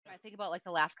think about like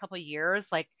the last couple of years,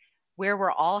 like where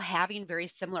we're all having very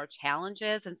similar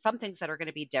challenges and some things that are going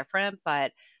to be different,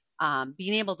 but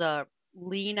being able to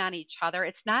lean on each other.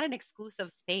 It's not an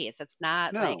exclusive space. It's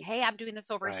not like, No. hey, I'm doing this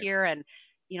over Right. here, and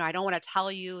I don't want to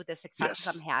tell you the successes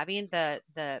I'm Yes. having. The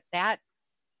that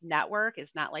network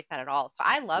is not like that at all. So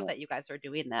I love No. that you guys are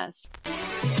doing this.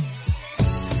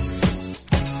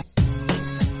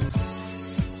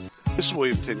 This is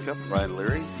William Tincup and Ryan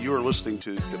Leary. You are listening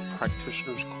to the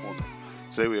Practitioner's Corner.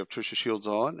 Today we have Tricia Shields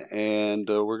on, and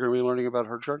we're going to be learning about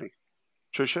her journey.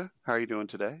 Tricia, how are you doing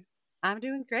today? I'm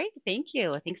doing great. Thank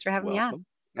you. Thanks for having me on. Welcome.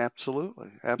 Absolutely.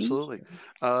 Thank Absolutely.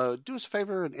 you. Do us a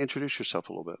favor and introduce yourself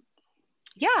a little bit.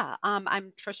 Yeah,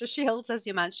 I'm Tricia Shields, as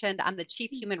you mentioned. I'm the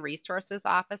Chief Human Resources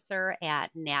Officer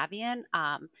at Navient.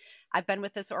 I've been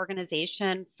with this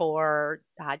organization for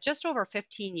just over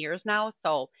 15 years now,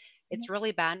 so it's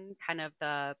really been kind of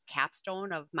the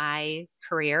capstone of my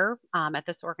career at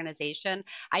this organization.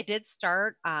 I did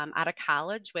start out of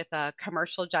college with a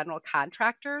commercial general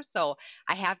contractor, so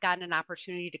I have gotten an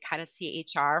opportunity to kind of see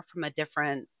HR from a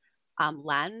different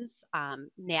lens.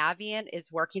 Navient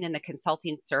is working in the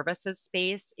consulting services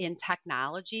space in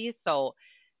technology. So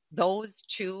those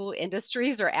two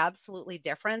industries are absolutely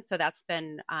different. So that's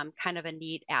been kind of a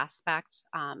neat aspect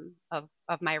of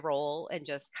my role and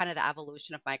just kind of the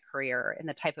evolution of my career and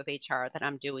the type of HR that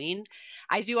I'm doing.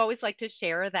 I do always like to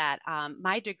share that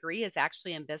my degree is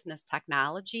actually in business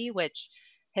technology, which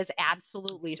has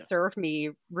absolutely Yeah. served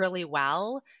me really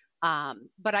well.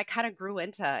 But I kind of grew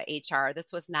into HR.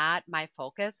 This was not my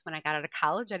focus when I got out of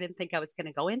college. I didn't think I was going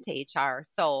to go into HR.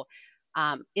 So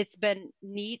it's been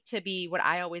neat to be what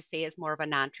I always say is more of a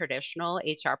non-traditional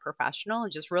HR professional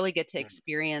and just really get to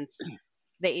experience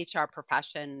the HR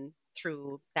profession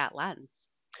through that lens.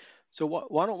 So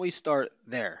why don't we start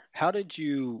there? How did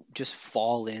you just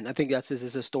fall in? I think this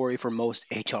is a story for most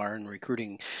HR and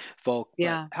recruiting folk, but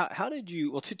Yeah. how did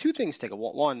you, well, two things take a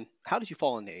one, how did you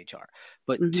fall into HR?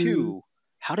 But Hmm. two,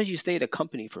 how did you stay at a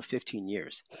company for 15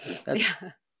 years? That's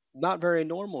Yeah. not very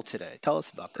normal today. Tell us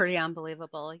about this. Pretty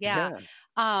unbelievable. Yeah.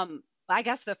 Yeah. I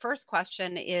guess the first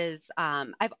question is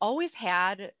I've always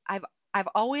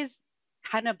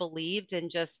kind of believed in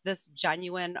just this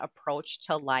genuine approach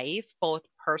to life, both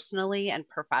personally and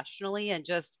professionally, and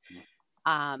just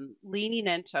leaning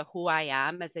into who I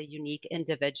am as a unique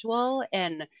individual.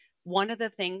 And one of the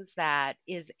things that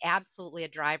is absolutely a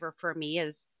driver for me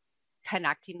is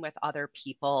connecting with other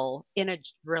people in a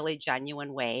really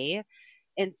genuine way.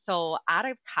 And so out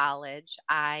of college,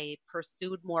 I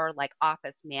pursued more like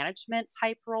office management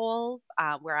type roles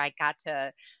where I got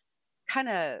to kind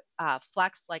of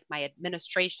flex like my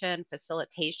administration,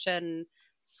 facilitation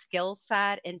skill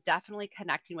set, and definitely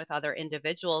connecting with other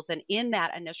individuals. And in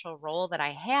that initial role that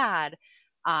I had,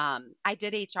 I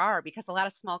did HR because a lot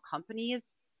of small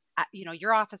companies,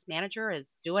 your office manager is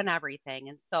doing everything.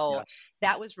 And so Yes.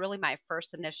 that was really my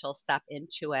first initial step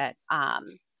into it.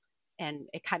 And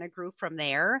it kind of grew from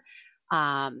there.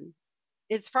 Um,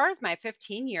 as far as my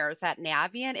 15 years at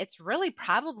Navient, it's really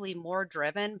probably more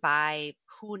driven by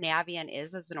who Navient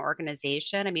is as an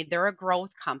organization. I mean, they're a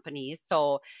growth company.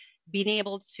 So being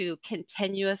able to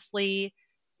continuously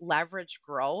leverage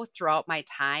growth throughout my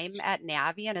time at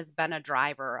Navient has been a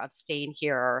driver of staying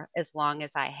here as long as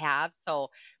I have.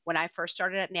 So when I first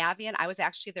started at Navient, I was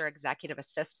actually their executive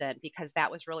assistant because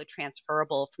that was really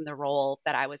transferable from the role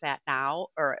that I was at now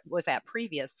or was at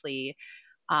previously.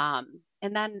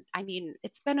 And then, I mean,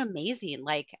 it's been amazing.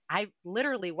 Like, I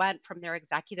literally went from their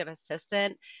executive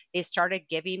assistant, they started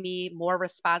giving me more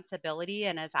responsibility.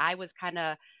 And as I was kind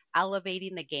of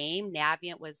elevating the game,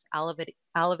 Navient was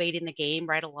elevating the game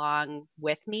right along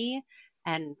with me.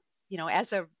 And,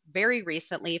 as of very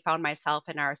recently, found myself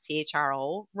in our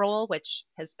CHRO role, which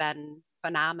has been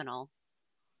phenomenal.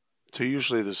 So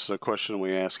usually this is a question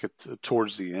we ask it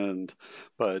towards the end,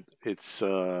 but it's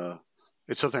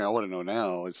something I want to know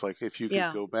now. It's like if you could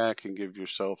Yeah. go back and give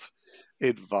yourself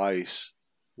advice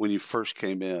when you first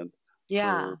came in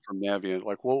Yeah. from Navient,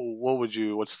 like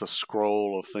what's the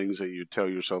scroll of things that you tell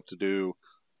yourself to do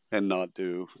and not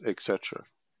do, etc.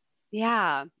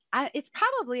 Yeah, it's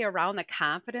probably around the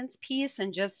confidence piece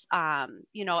and just,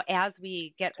 as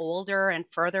we get older and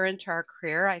further into our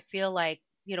career, I feel like,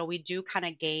 we do kind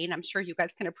of gain, I'm sure you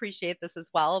guys can appreciate this as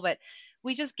well, but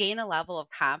we just gain a level of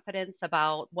confidence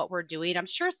about what we're doing. I'm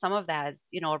sure some of that is,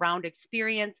 around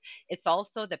experience. It's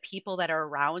also the people that are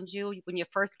around you. When you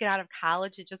first get out of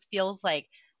college, it just feels like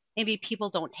maybe people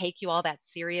don't take you all that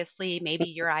seriously. Maybe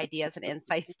your ideas and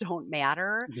insights don't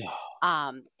matter. No.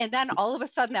 And then all of a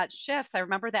sudden that shifts. I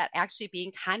remember that actually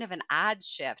being kind of an odd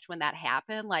shift when that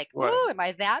happened. Like, Right. ooh, am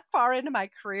I that far into my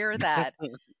career that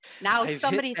now I've hit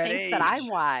somebody that thinks that I'm age.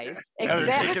 wise? Now they're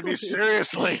taking me Exactly.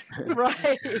 seriously.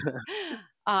 Right.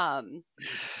 Um,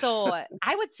 so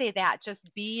I would say that just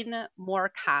being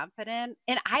more confident,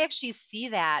 and I actually see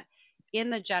that in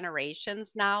the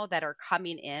generations now that are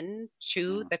coming in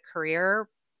to Mm. the career,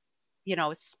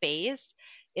 space,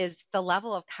 is the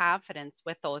level of confidence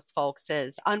with those folks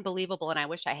is unbelievable. And I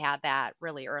wish I had that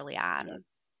really early Yeah. on.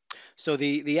 So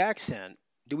the accent.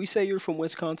 Do we say you're from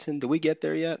Wisconsin? Did we get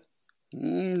there yet?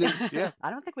 Yeah. I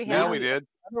don't think we Now have. we did.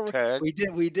 Tag.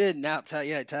 We did. Now,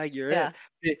 yeah, Tag, you're Yeah,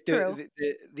 it. The, true. the,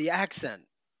 the, the accent.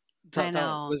 I Tell us,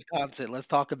 know. Wisconsin. Let's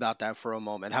talk about that for a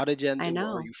moment. How did you end? I Are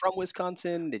know. you from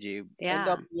Wisconsin? Did you end Yeah.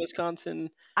 up in Wisconsin?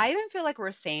 I even feel like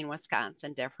we're saying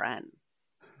Wisconsin different.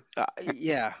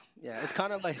 Yeah, yeah. It's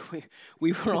kind of like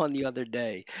we were on the other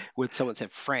day with someone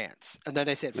said France, and then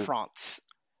they said Yeah. France,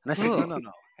 and I said no, Ugh. no,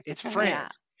 no, it's Yeah.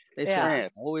 France. They said Yeah.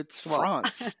 France. no, it's Come on.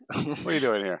 France. What are you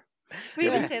doing here? We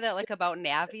even Yeah, say that like about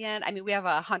Navient. I mean, we have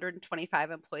 125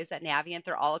 employees at Navient.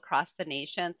 They're all across the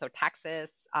nation. So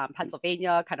Texas,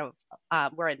 Pennsylvania, kind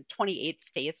of, we're in 28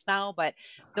 states now. But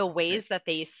the okay. ways that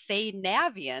they say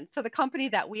Navient, so the company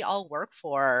that we all work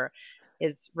for,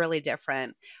 is really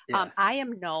different. Yeah. I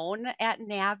am known at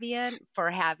Navient for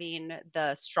having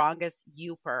the strongest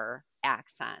Youper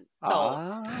accent. So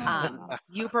Ah.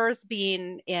 Yoopers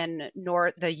being in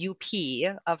the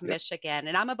UP of Yep. Michigan,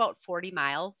 and I'm about 40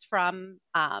 miles from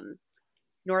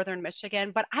northern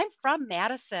Michigan, but I'm from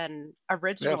Madison Yeah.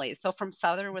 originally, so from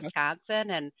southern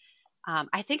Wisconsin, and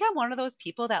I think I'm one of those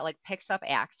people that like picks up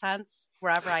accents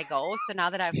wherever I go. So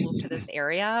now that I've moved to this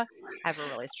area, I have a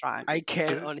really strong, I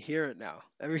can't unhear it now.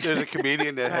 Every There's a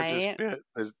comedian that has this right?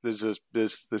 bit.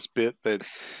 There's this bit that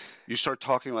you start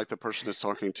talking like the person that's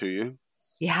talking to you.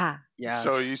 Yeah,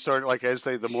 So yes. you start like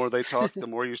the more they talk, the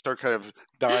more you start kind of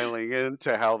dialing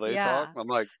into how they talk. yeah, I'm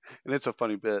like, and it's a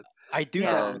funny bit. I do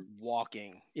that yeah. with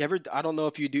walking. You ever? I don't know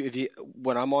if you do. If you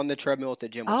when I'm on the treadmill at the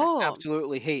gym, which I Oh,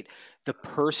 absolutely hate, the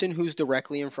person who's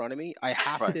directly in front of me, I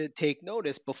have Right. to take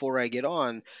notice before I get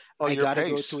on. Oh, I your got to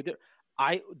go to pace.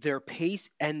 a. Their pace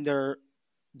and their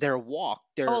walk,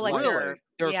 oh, their like like Really?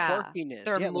 their yeah, quirkiness.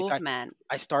 their Yeah, like movement.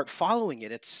 I start following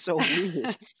it. It's so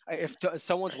weird. If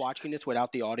someone's watching this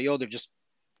without the audio, they're just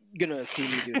gonna see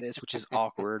me do this, which is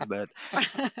awkward. But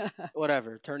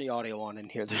whatever. Turn the audio on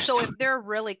and hear their So if stuff. they're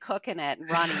really cooking it and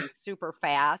running super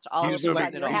fast, all I'm of He's a moving.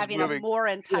 letting sudden it you're off. He's having a moving. more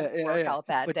Yeah, intense yeah, yeah. workout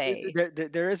that But day.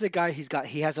 there is a guy.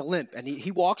 He has a limp, and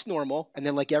he walks normal, and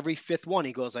then like every fifth one,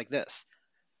 he goes like this,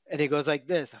 and he goes like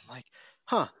this. I'm like,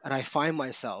 huh? And I find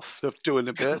myself Stuff doing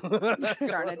the bit.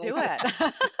 Starting to going do like,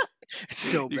 it. it's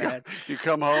so You go, bad. you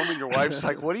come home and your wife's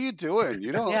like, "What are you doing?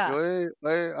 You don't. Yeah. I You don't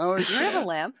have a understand."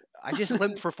 limp. I just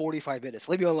limped for 45 minutes.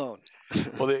 Leave me alone.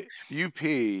 Well, the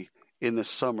UP in the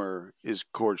summer is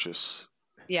gorgeous.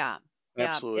 Yeah. Yeah, it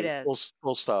Absolutely. is.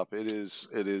 Full stop. It is.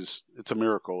 It is. It's a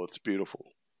miracle. It's beautiful.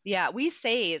 Yeah, we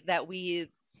say that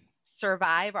we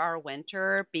survive our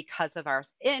winter because of our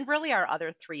and really our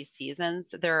other three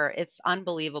seasons. It's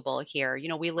unbelievable here.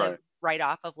 We live Right. right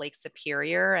off of Lake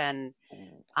Superior, and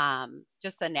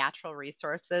just the natural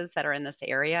resources that are in this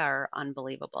area are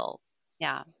unbelievable.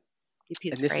 Yeah, UP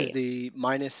is And this is great. the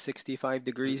minus 65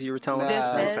 degrees you were telling us This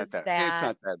Nah, about. it's not is that. It's that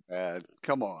not that bad.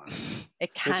 Come on. it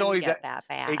It's can only get that.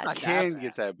 that It bad. Not that can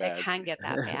get that It bad. can get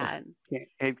that bad. bad.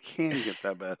 It can get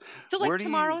that bad. So like Where do you?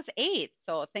 tomorrow's 8.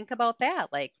 So think about that.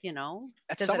 Like,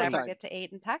 That's does it ever summertime. get to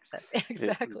 8 in Texas? It,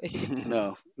 Exactly.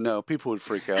 no. People would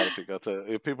freak out if it got to.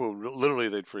 If people literally,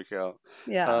 they'd freak out.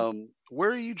 Yeah. Where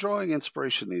are you drawing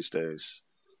inspiration these days?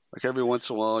 Like every once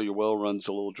in a while, your well runs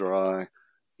a little dry.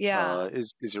 Yeah.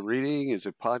 Is it reading? Is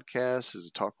it podcasts? Is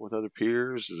it talking with other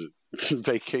peers? Is it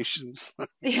vacations?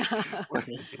 Yeah.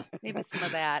 Maybe some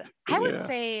of that. I would Yeah.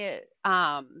 say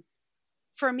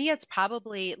for me it's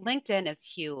probably LinkedIn is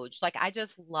huge. Like I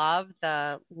just love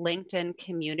the LinkedIn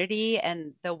community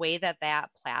and the way that that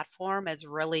platform has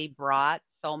really brought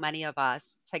so many of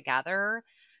us together.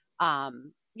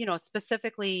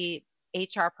 Specifically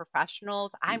HR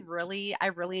professionals. I really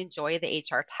enjoy the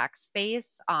HR tech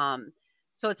space.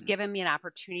 So it's given me an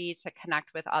opportunity to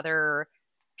connect with other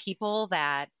people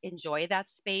that enjoy that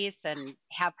space and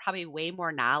have probably way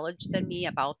more knowledge than me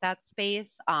about that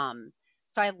space.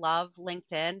 So I love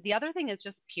LinkedIn. The other thing is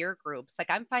just peer groups. Like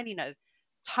I'm finding a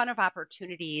ton of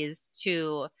opportunities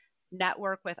to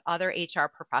network with other HR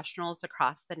professionals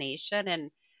across the nation.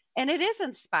 And and it is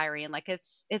inspiring. Like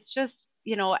it's just,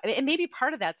 and maybe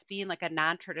part of that's being like a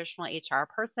non-traditional HR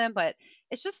person, but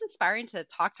it's just inspiring to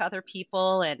talk to other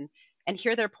people and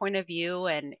hear their point of view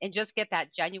and just get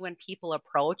that genuine people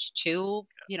approach to,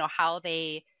 how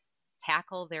they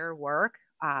tackle their work.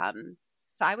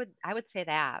 So I would say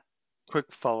that.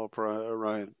 Quick follow-up,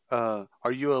 Ryan.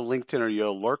 Are you a LinkedIn? Are you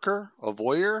a lurker, a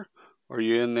voyeur? Or are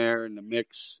you in there in the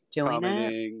mix, Doing it.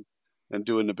 commenting and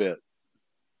doing the bit?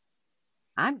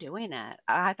 I'm doing it.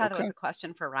 I thought it was Okay. a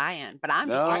question for Ryan, but I'm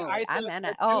See, doing No, I it. I'm thought in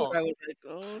that it. too, Oh, and I was like,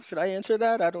 oh, should I answer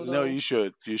that? I don't no, know. you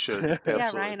should. You should. yeah,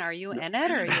 Absolutely. Ryan, are you No, in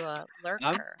it or are you a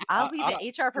I'm lurker? I'll be I,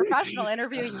 the HR professional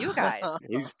interviewing you guys.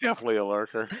 he's definitely a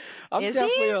lurker. I'm Is he?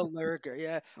 definitely a lurker.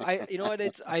 Yeah. You know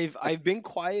what? I've been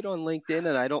quiet on LinkedIn,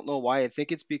 and I don't know why. I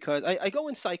think it's because I go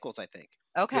in cycles, I think.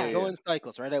 Yeah, I Okay. go yeah. in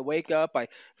cycles, right? I wake up,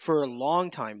 for a long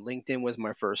time, LinkedIn was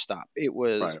my first stop. It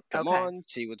was Right. come Okay. on,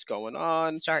 see what's going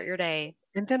on. Start your day.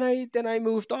 And then I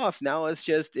moved off. Now it's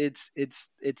just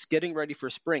it's getting ready for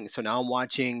spring. So now I'm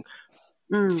watching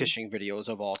Mm, fishing videos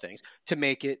of all things to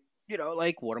make it,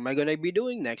 like what am I going to be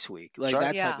doing next week? Like Sure.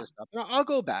 that type yeah. of stuff. And I'll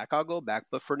go back. I'll go back,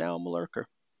 but for now I'm a lurker.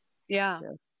 Yeah. Yeah.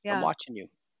 I'm Yeah. watching you.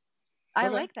 I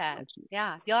Okay. like that. Watching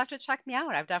Yeah. You'll have to check me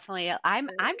out. I'm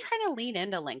trying to lean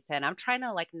into LinkedIn. I'm trying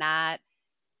to like not,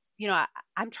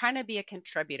 I'm trying to be a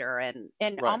contributor and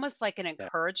Right. almost like an you.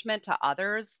 encouragement to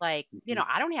others. Like, Yeah.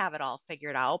 I don't have it all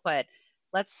figured out, but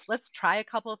let's try a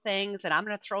couple things and I'm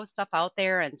going to throw stuff out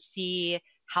there and see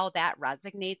how that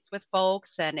resonates with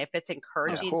folks and if it's Oh, Yeah.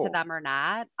 encouraging to cool. them or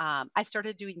not. I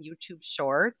started doing YouTube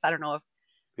shorts. I don't know if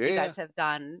Yeah, you yeah. guys have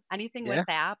done anything with Yeah.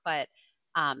 that, but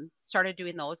started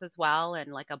doing those as well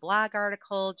and like a blog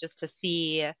article just to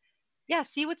see, yeah,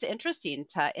 see what's interesting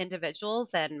to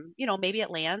individuals and, maybe it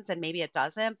lands and maybe it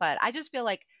doesn't. But I just feel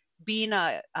like being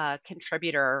a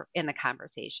contributor in the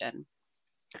conversation.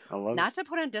 I love it. Not to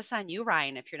put a diss on you,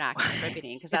 Ryan, if you're not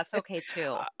contributing, because that's okay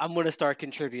too. I'm going to start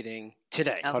contributing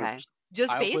today. Okay. 100%.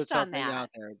 Just I'll put based on something that. out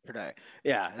there today.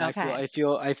 Yeah, and Okay.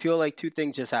 I feel like two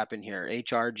things just happened here.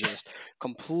 HR just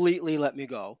completely let me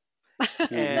go,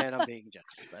 Hmm. and I'm being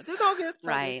generous, but it's all good. It's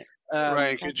all good. Right.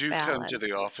 Ryan, Um, could That's you come to valid.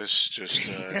 the office just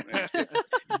and get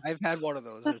I've had one of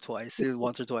those or twice,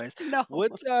 once or twice. No.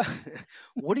 What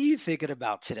what are you thinking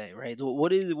about today? Right?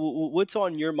 What's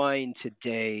on your mind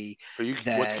today are you what's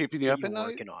that keeping you up you're at night?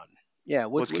 working on? Yeah,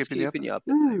 What's what's keeping you up keeping at you up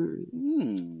at night, Hmm.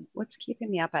 Hmm. What's keeping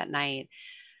me up at night?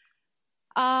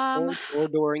 Um, or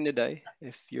during the day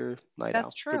if you're night that's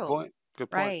owl? Good true. point. Good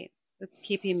point. Right. It's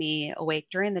keeping me awake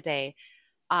during the day.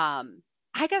 Um,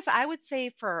 I guess I would say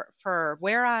for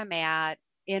where I'm at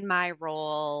in my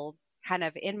role, kind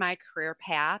of in my career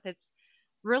path, it's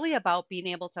really about being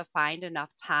able to find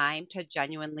enough time to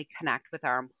genuinely connect with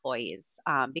our employees.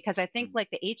 Because I think Mm. like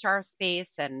the HR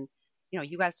space and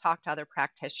you guys talk to other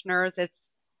practitioners,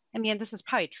 I mean, this is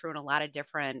probably true in a lot of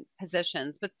different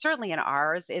positions, but certainly in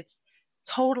ours, it's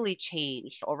totally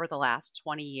changed over the last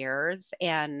 20 years.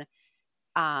 And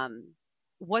um,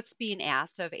 what's being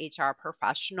asked of HR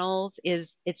professionals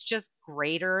is it's just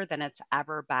greater than it's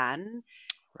ever been.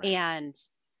 Right. And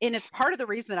it's part of the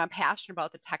reason that I'm passionate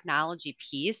about the technology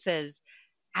piece is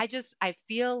I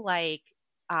feel like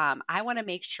I want to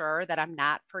make sure that I'm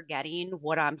not forgetting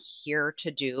what I'm here to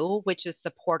do, which is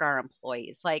support our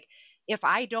employees. Like if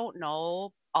I don't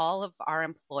know all of our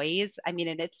employees, I mean,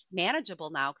 and it's manageable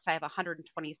now because I have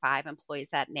 125 employees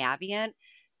at Navient,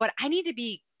 but I need to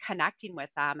be connecting with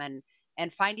them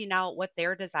and finding out what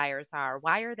their desires are.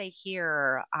 Why are they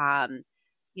here?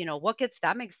 What gets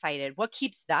them excited? What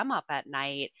keeps them up at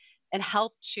night? And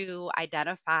help to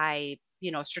identify,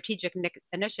 strategic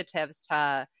initiatives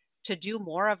to do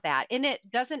more of that. And it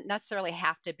doesn't necessarily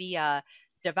have to be a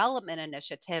development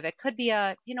initiative. It could be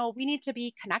we need to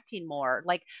be connecting more.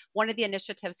 Like one of the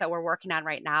initiatives that we're working on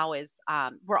right now is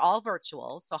we're all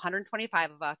virtual. So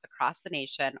 125 of us across the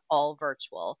nation, all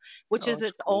virtual, which Oh, is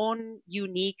that's its cool. own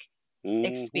unique Hmm. Hmm.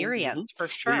 experience for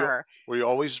Were you sure. were you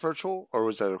always virtual or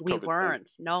was that a We COVID thing?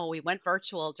 weren't. No, we went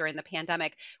virtual during the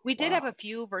pandemic. We did have a Wow.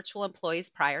 few virtual employees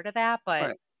prior to that, but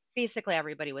Right. basically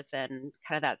everybody was in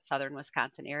kind of that southern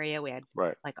Wisconsin area. We had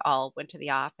Right. like all went to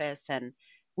the office and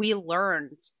we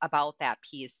learned about that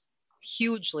piece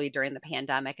hugely during the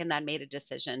pandemic and then made a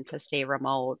decision to stay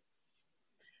remote.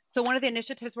 So one of the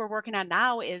initiatives we're working on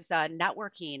now is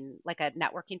networking, like a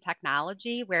networking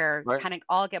technology where you Right. kind of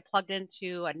all get plugged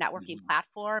into a networking Hmm.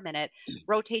 platform and it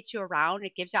rotates you around.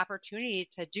 It gives you opportunity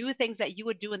to do things that you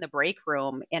would do in the break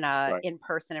room in a Right.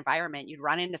 in-person environment. You'd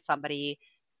run into somebody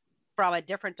from a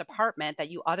different department that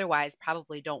you otherwise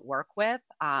probably don't work with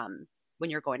when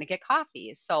you're going to get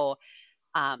coffee. So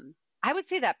I would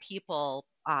say that people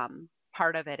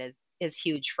part of it is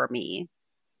huge for me.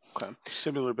 Okay.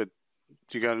 Similar, but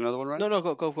do you got another one, right? No,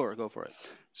 go for it. Go for it.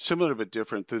 Similar but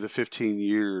different through the 15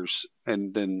 years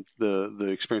and then the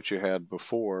experience you had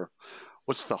before.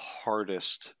 What's the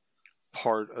hardest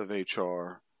part of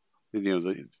HR?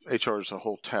 The HR is a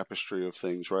whole tapestry of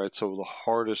things, right? So the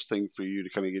hardest thing for you to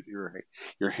kind of get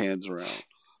your hands around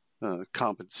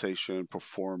compensation,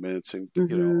 performance, and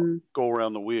Mm-hmm. go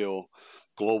around the wheel,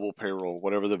 global payroll,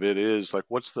 whatever the bit is. Like,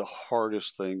 what's the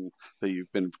hardest thing that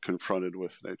you've been confronted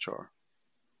with in HR?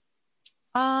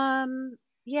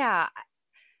 Yeah,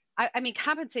 I mean,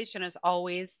 compensation is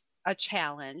always a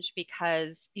challenge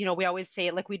because, we always say,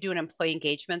 like, we do an employee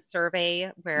engagement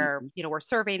survey where, Mm-hmm. we're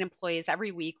surveying employees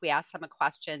every week. We ask them a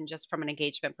question just from an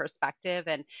engagement perspective.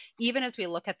 And even as we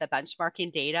look at the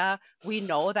benchmarking data, we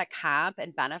know that comp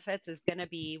and benefits is going to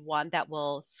be one that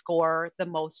will score the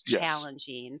most Yes.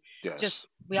 challenging. Just, Yes.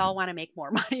 we all want to make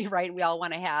more money, right? We all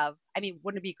want to have, I mean,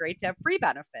 wouldn't it be great to have free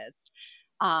benefits?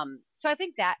 So I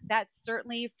think that's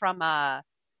certainly from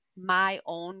my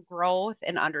own growth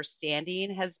and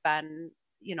understanding has been,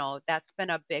 that's been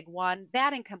a big one.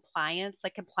 That and compliance,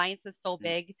 like compliance is so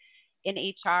big in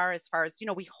HR as far as,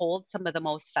 we hold some of the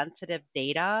most sensitive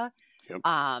data Yep.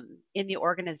 in the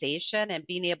organization, and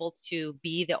being able to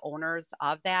be the owners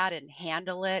of that and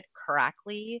handle it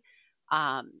correctly.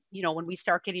 When we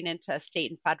start getting into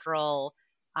state and federal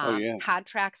Oh yeah.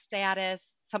 contract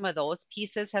status, some of those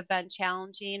pieces have been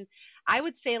challenging. I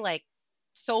would say, like,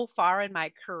 so far in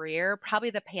my career,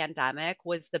 probably the pandemic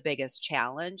was the biggest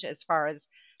challenge as far as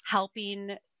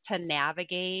helping to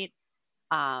navigate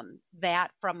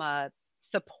that from a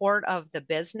support of the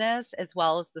business as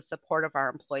well as the support of our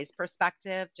employees'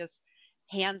 perspective, just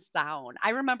hands down.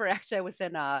 I remember actually I was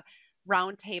in a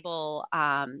roundtable,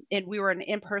 and we were an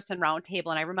in-person roundtable,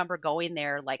 and I remember going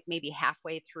there like maybe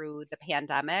halfway through the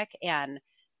pandemic, and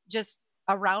just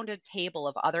around a table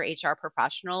of other HR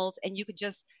professionals, and you could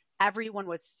just everyone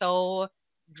was so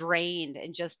drained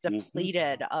and just Mm-hmm.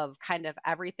 depleted of kind of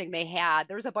everything they had.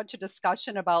 There was a bunch of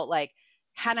discussion about, like,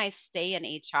 can I stay in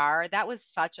HR? That was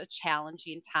such a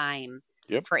challenging time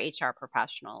Yep. for HR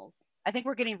professionals. I think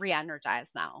we're getting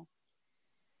re-energized now.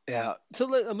 Yeah. So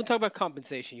I'm gonna talk about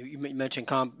compensation. You mentioned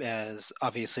comp as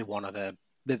obviously one of the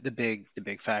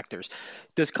big factors.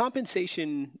 Does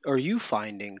compensation, are you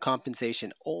finding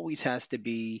compensation always has to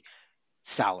be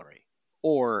salary,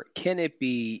 or can it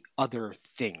be other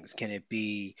things? Can it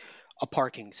be a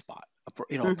parking spot, a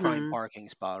prime Mm-hmm. parking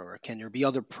spot, or can there be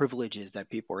other privileges that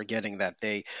people are getting that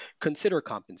they consider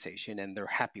compensation and they're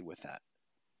happy with that?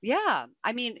 Yeah.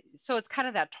 I mean, so it's kind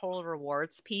of that total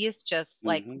rewards piece, just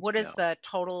like Mm-hmm. what is Yeah. the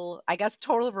total, I guess,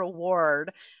 total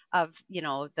reward of,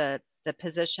 the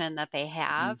position that they Hmm.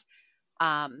 have.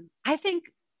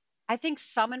 I think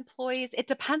some employees, it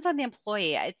depends on the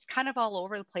employee. It's kind of all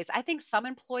over the place. I think some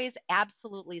employees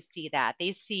absolutely see that.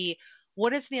 They see,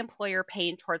 what is the employer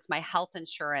paying towards my health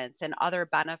insurance and other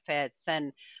benefits?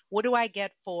 And what do I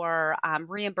get for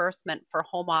reimbursement for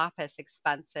home office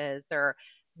expenses, or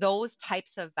those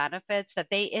types of benefits that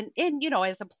they,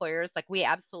 as employers, like, we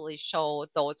absolutely show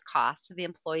those costs to the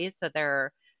employees so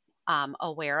they're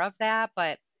aware of that.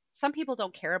 But some people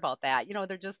don't care about that.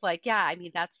 They're just like, yeah, I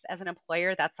mean, that's, as an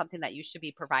employer, that's something that you should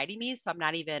be providing me. So I'm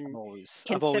not even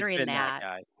I've always considering been that that.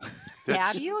 guy.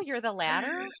 Have That's you? You're the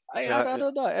latter? I yeah,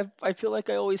 don't know. I feel like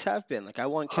I always have been. Like I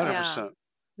want hundred cash. Yeah. percent,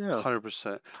 Yeah.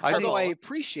 100%. I Although think I So,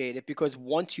 appreciate it because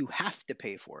once you have to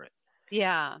pay for it,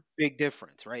 yeah, big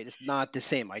difference, right? It's not the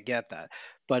same. I get that.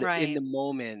 But in right, the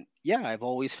moment, yeah, I've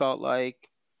always felt like,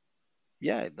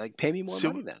 yeah, like pay me more see,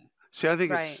 money then. see.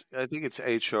 right. I think it's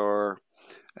HR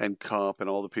and comp and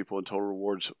all the people in total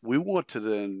rewards. We want to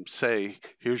then say,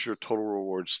 here's your total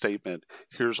reward statement.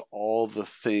 Here's all the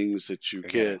things that you Okay.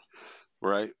 get,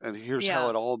 right? And here's how Yeah.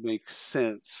 it all makes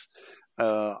sense.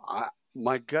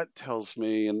 My gut tells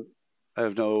me, and I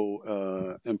have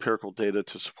no empirical data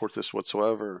to support this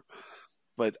whatsoever,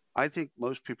 but I think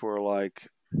most people are like,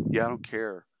 yeah, I don't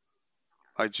care.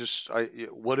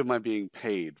 What am I being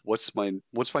paid? What's my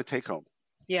take home?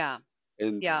 Yeah.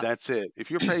 And Yeah. that's it.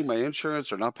 If you're paying my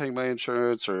insurance or not paying my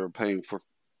insurance or paying for,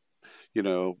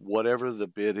 whatever the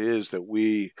bid is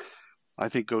that I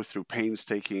think, go through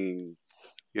painstaking,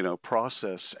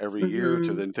 process every year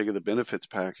to Hmm. then think of the benefits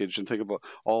package and think about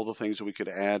all the things that we could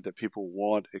add that people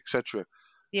want, etc.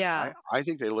 Yeah. I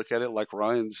think they look at it like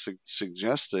Ryan's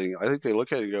suggesting. I think they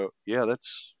look at it and go, yeah,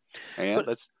 But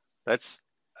that's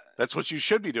that's what you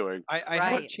should be doing. I have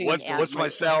Right. What changed over what's my my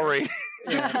salary?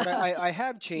 yeah, but I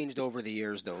have changed over the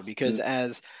years though because Mm,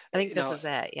 as I think this now, is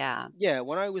it. Yeah. yeah,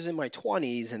 when I was in my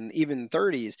 20s and even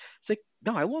 30s, it's like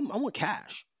no, I want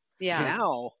cash. Yeah. yeah.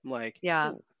 Now I'm like,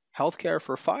 Yeah. oh, Healthcare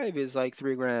for 5 is like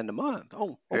 $3,000 a month.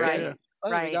 Oh, Yeah, okay. Right. Oh,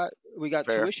 Right. we got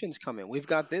fair, tuitions coming. We've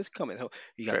got this coming. So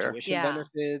you got fair. tuition Yeah.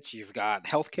 benefits. You've got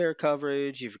healthcare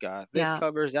coverage. You've got this Yeah.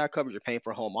 covers, that covers. You're paying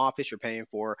for home office. You're paying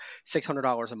for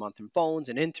 $600 a month in phones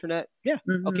and internet. Yeah.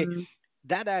 Okay. Mhm.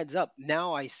 That adds up.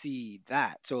 Now I see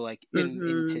that. So like in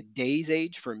Mhm. today's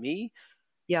age for me,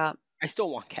 Yeah. I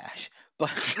still want cash, but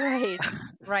Right.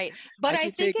 Right. But I I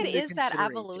could think take it into is that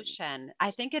consideration. evolution. I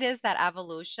think it is that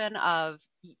evolution of,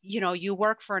 you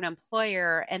work for an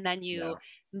employer and then Yeah. you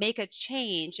make a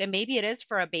change. And maybe it is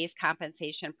for a base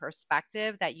compensation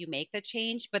perspective that you make the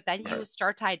change, but then you Right.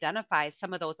 start to identify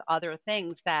some of those other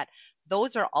things that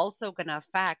those are also going to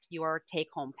affect your take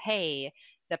home pay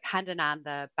depending on the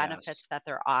Yes. benefits that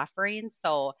they're offering.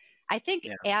 So I think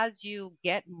Yeah. as you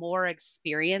get more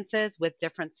experiences with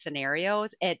different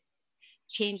scenarios, it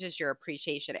changes your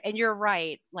appreciation. And you're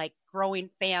right, like growing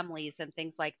families and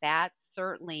things like that,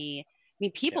 certainly, I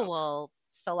mean, Yeah. people will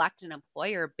select an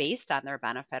employer based on their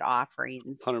benefit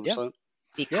offerings 100%.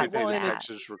 Yeah. Same because of thing Well, in and it, that.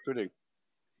 Texas recruiting.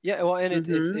 yeah. Well, and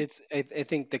Mhm. I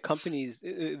think the companies,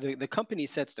 the company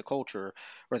sets the culture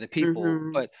or the people,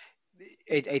 Mhm. but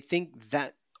I think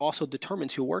that also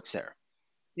determines who works there.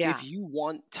 If Yeah. you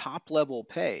want top level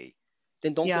pay,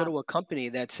 then don't go Yeah. to a company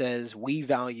that says we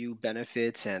value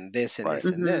benefits and this and Right. this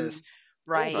and this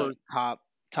Mhm. over Right.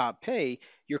 top pay.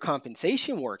 Your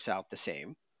compensation works out the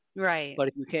same. Right. But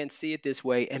if you can't see it this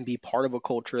way and be part of a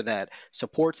culture that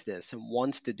supports this and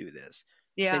wants to do this,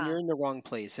 then Yeah. you're in the wrong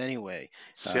place anyway.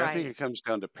 See, I think Right. it comes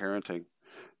down to parenting.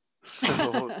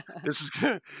 So this is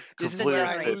gonna This Just is the where completely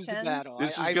I offend. lose the generations. battle.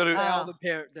 This is I gonna fail Oh,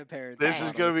 the parenting this is okay.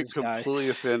 battle gonna with be this guy. completely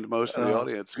offend most of the Oh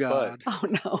audience. But God. Oh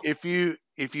no. if you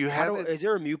haven't, Is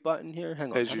there a mute button here?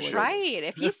 Hang on. as How you do I do should, this? Right.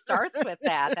 If he starts with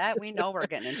that we know we're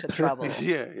getting into trouble.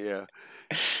 yeah, yeah.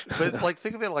 But like,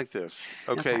 think of it like this.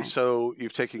 Okay, Okay. so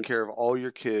you've taken care of all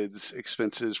your kids'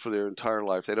 expenses for their entire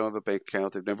life. They don't have a bank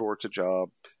account. They've never worked a job,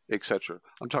 etc.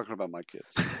 I'm talking about my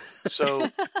kids. So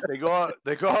they go off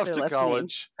They're to listening.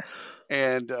 college,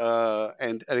 and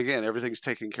again, everything's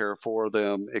taken care of for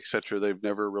them, etc. They've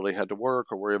never really had to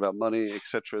work or worry about money,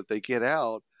 etc. They get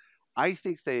out. I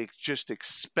think they just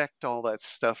expect all that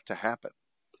stuff to happen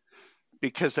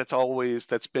because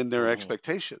that's been their Mhm.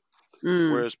 expectation.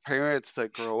 Mm. Whereas parents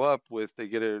that grow up with, they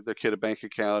get their kid a bank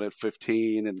account at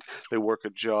 15 and they work a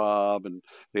job and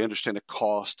they understand the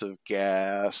cost of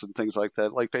gas and things like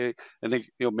that. And they,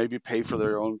 maybe pay for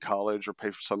their own college or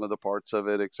pay for some of the parts of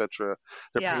it, etc.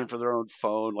 They're Yeah. paying for their own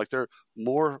phone. Like they're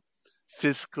more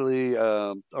fiscally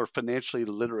or financially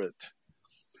literate.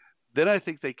 Then I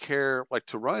think they care, like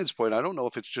to Ryan's point, I don't know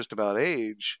if it's just about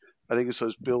age. I think it's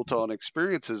those built on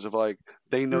experiences of like,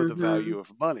 they know the Mhm. value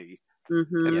of money and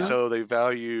Yeah. Mhm. so they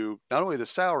value not only the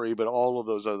salary but all of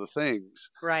those other things.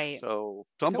 Right. So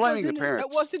I'm blaming the That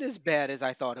parents. wasn't as bad as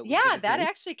I thought it was Yeah, gonna that be.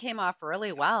 actually came off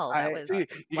really well. That I was See, well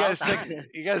done.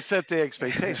 you got to set the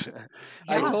expectation.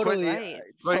 I Yeah, So totally right.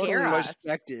 question Scare totally us.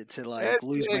 expected to like it's,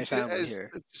 lose my family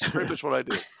here. it's pretty much what I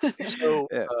do. So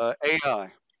Yeah.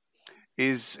 AI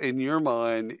is, in your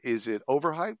mind, is it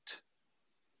overhyped,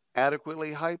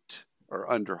 adequately hyped, or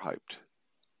underhyped?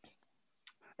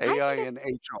 I AI think it's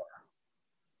and HR.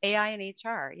 AI and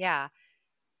HR. Yeah.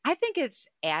 I think it's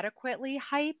adequately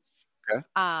hyped. Okay.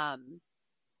 Um,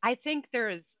 I think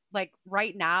there's like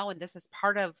right now, and this is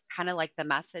part of kind of like the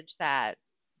message that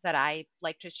I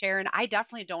like to share. And I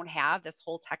definitely don't have this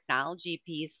whole technology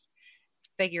piece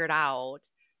figured out.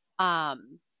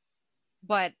 Um,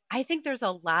 but I think there's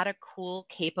a lot of cool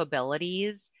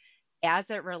capabilities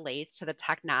as it relates to the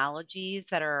technologies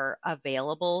that are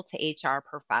available to HR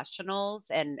professionals.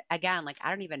 And again, like I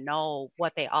don't even know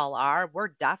what they all are. We're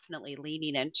definitely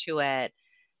leaning into it,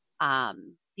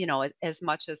 as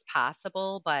much as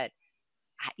possible. But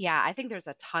yeah, I think there's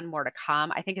a ton more to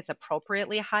come. I think it's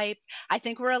appropriately hyped. I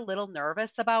think we're a little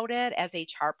nervous about it as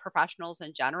HR professionals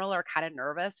in general are kind of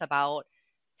nervous about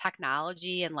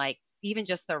technology and like even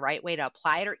just the right way to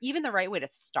apply it or even the right way to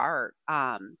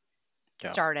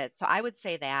Yeah. start it. So I would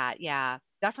say that, yeah,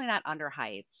 definitely not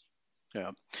underhyped.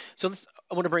 Yeah. So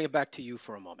I want to bring it back to you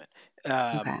for a moment.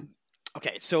 Okay.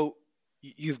 Okay. So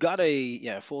you've got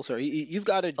full circle. You've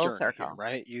got a Full journey here, circle.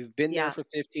 right? You've been there Yeah. for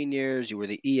 15 years. You were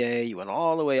the EA. You went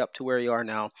all the way up to where you are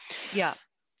now. Yeah.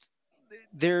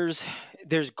 There's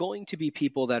there's going to be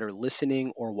people that are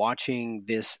listening or watching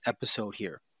this episode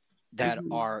here that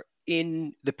Hmm. are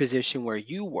in the position where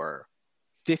you were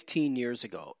 15 years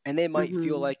ago, and they might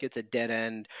feel Hmm. like it's a dead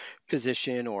end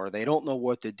position or they don't know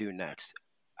what to do next.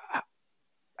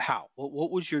 How?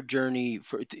 What was your journey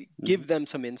for? Mhm. Give them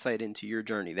some insight into your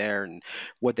journey there and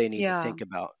what they need to Yeah. think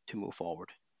about to move forward.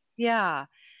 Yeah.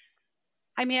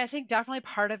 I mean, I think definitely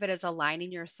part of it is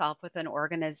aligning yourself with an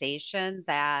organization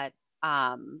that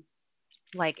um,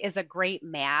 like is a great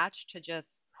match to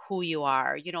just who you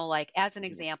are. Like as an Mhm.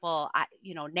 example,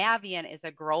 Navient is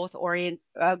a growth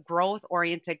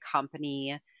oriented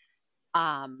company.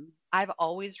 I've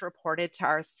always reported to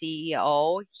our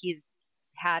CEO. He's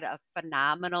had a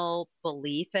phenomenal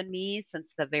belief in me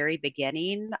since the very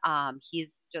beginning.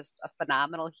 He's just a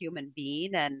phenomenal human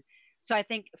being. And so I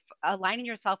think aligning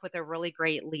yourself with a really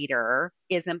great leader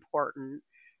is important,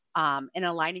 and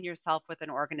aligning yourself with an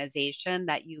organization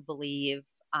that you believe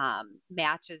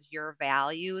matches your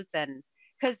values. And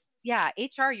because, yeah,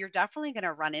 HR, you're definitely going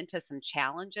to run into some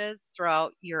challenges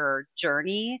throughout your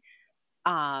journey,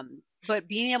 but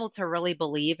being able to really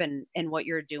believe in what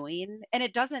you're doing, and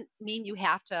it doesn't mean you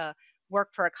have to work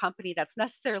for a company that's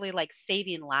necessarily like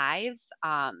saving lives,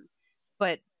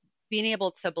 but being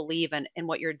able to believe in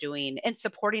what you're doing and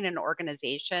supporting an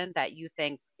organization that you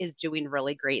think is doing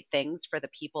really great things for the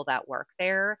people that work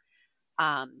there.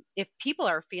 If people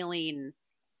are feeling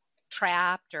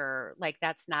trapped or like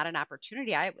that's not an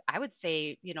opportunity, I would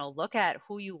say, look at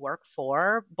who you work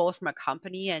for, both from a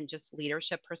company and just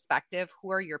leadership perspective.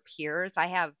 Who are your peers? I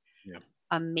have Yeah.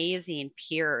 amazing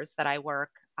peers that I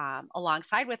work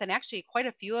alongside with, and actually quite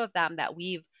a few of them that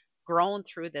we've grown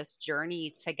through this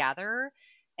journey together.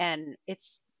 And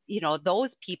it's,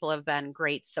 those people have been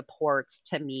great supports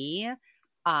to me.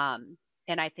 Um,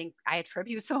 and I think I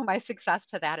attribute some of my success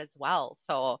to that as well.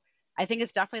 So I think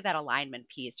it's definitely that alignment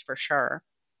piece for sure.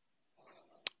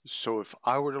 So if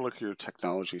I were to look at your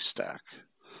technology stack,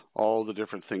 all the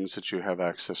different things that you have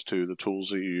access to, the tools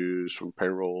that you use from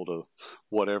payroll to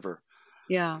whatever,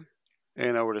 Yeah.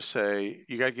 and I were to say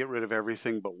you got to get rid of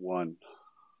everything but one,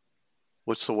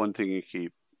 what's the one thing you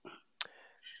keep?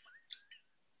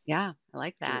 Yeah, I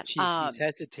like that. She's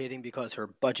hesitating because her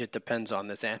budget depends on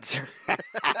this answer.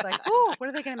 It's like, oh, what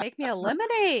are they going to make me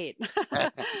eliminate?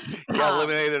 Yeah, um,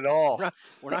 eliminate it all.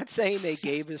 We're not saying they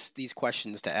gave us these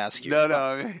questions to ask you, No, no. but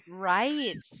I mean,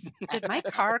 right. Did my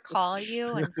car call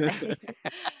you and say,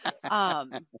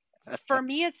 um, for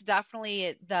me, it's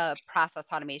definitely the process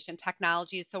automation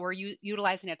technology. So we're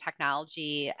utilizing a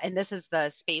technology, and this is the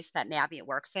space that Navient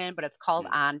works in, but it's called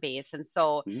Mm, OnBase. And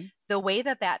so Mhm. the way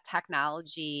that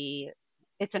technology,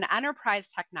 it's an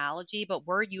enterprise technology, but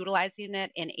we're utilizing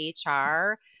it in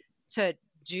HR to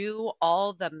do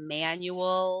all the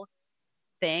manual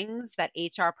things that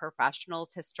HR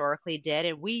professionals historically did.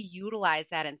 And we utilize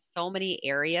that in so many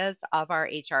areas of our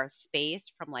HR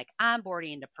space, from like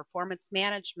onboarding to performance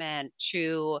management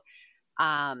to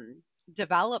um,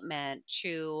 development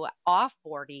to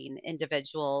offboarding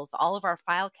individuals, all of our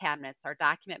file cabinets, our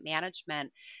document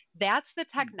management. That's the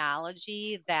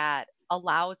technology that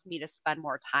allows me to spend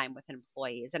more time with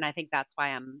employees. And I think that's why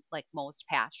I'm like most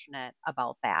passionate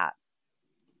about that.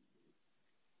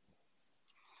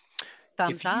 if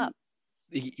Thumbs you up.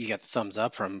 you got the thumbs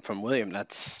up from William,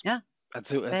 Yeah,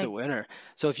 that's it's a big. winner.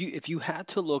 So if you had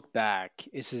to look back,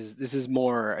 this is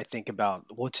more, I think, about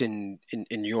what's in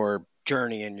your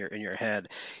journey in your head.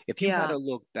 If you had Yeah. to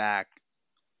look back,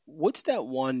 what's that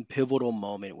one pivotal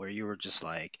moment where you were just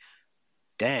like,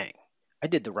 dang, I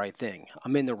did the right thing.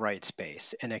 I'm in the right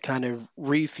space, and it kind of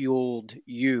refueled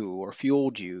you or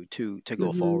fueled you to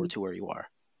go Hmm. forward to where you are.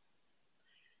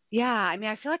 Yeah, I mean,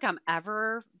 I feel like I'm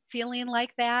ever feeling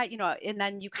like that, and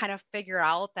then you kind of figure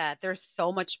out that there's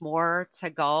so much more to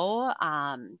go.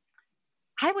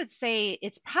 I would say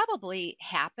it's probably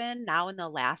happened now in the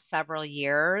last several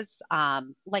years,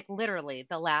 like literally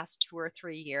the last 2 or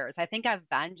 3 years. I think I've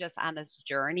been just on this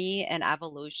journey and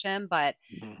evolution, but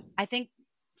Mhm. I think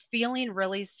feeling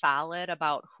really solid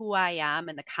about who I am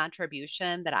and the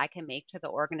contribution that I can make to the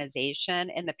organization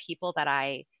and the people that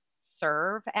I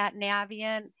serve at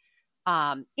Navient,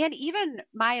 and even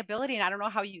my ability, and I don't know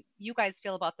how you guys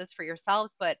feel about this for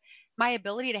yourselves, but my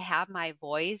ability to have my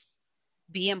voice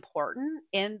be important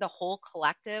in the whole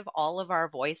collective, all of our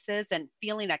voices, and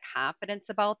feeling a confidence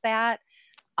about that.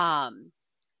 um,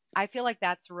 I feel like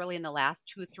that's really in the last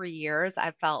 2 3 years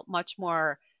I've felt much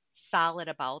more solid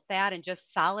about that, and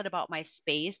just solid about my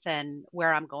space and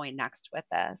where I'm going next with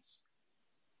this.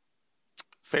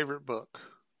 Favorite book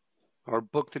or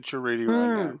book that you're reading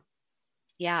right Hmm. now?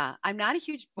 Yeah, I'm not a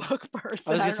huge book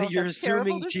I person. was I gonna don't say know if you're that's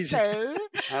terrible assuming to she's say.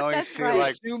 I only That's see you're right.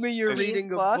 like assuming you're there's, These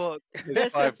reading a books, book. there's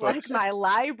this five is like books. my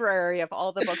library of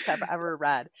all the books I've ever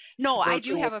read. No, I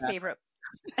do Virtual have a back. favorite.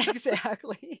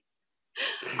 Exactly.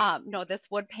 No, this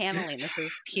wood paneling, this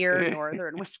is pure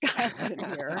northern Wisconsin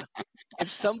here.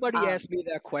 If somebody Um, asked me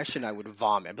that question, I would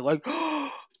vomit. I'd be like,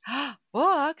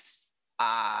 books,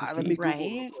 let me Google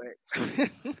real right?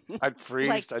 quick. I'd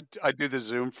Like, freeze. I'd do the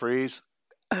Zoom freeze.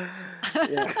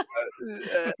 Yeah.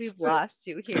 We've lost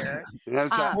you here. I'm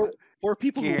sorry. For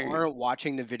people who Can't- aren't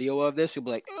watching the video of this, who'll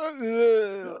be like,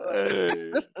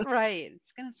 Right.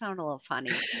 It's going to sound a little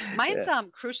funny. Mine's Yeah.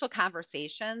 Crucial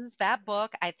Conversations. That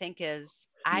book I think is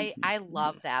I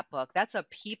love that book. That's a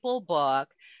people book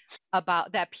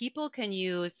about that people can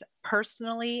use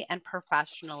personally and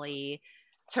professionally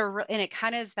and it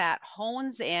kind of is that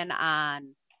hones in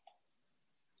on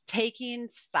taking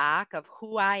stock of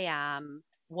who I am,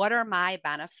 what are my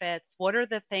benefits, what are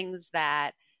the things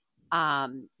that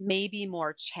maybe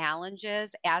more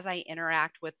challenges as I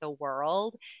interact with the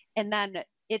world. And then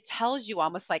it tells you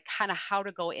almost like kind of how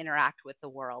to go interact with the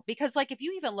world. Because, like, if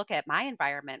you even look at my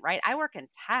environment, right, I work in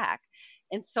tech.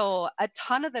 And so a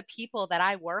ton of the people that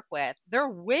I work with, they're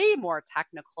way more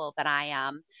technical than I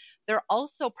am. They're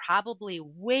also probably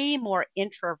way more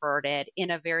introverted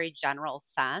in a very general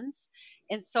sense.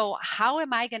 And so, how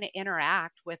am I going to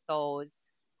interact with those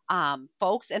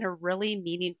folks in a really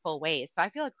meaningful way? So I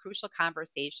feel like Crucial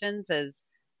Conversations is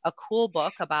a cool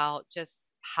book about just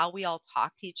how we all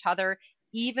talk to each other,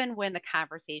 even when the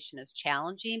conversation is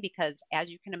challenging, because as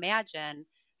you can imagine,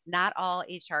 not all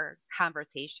HR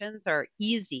conversations are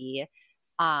easy.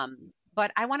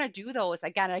 But I want to do those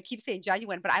again. I keep saying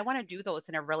genuine, but I want to do those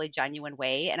in a really genuine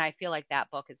way. And I feel like that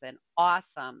book is an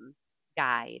awesome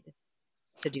guide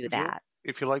to do If you that.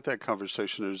 if you like that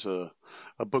conversation, there's a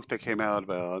book that came out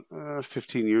about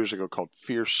 15 years ago called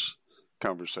Fierce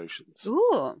Conversations,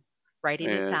 Ooh, writing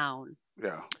it and down.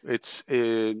 yeah, it's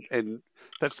in, and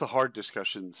that's the hard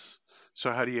discussions.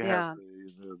 So how do you have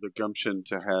Yeah. the gumption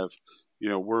to have,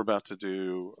 we're about to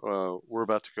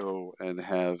go and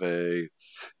have a,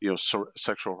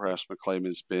 sexual harassment claim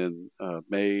has been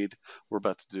made. We're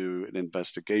about to do an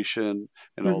investigation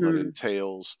and all that Hmm.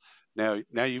 entails.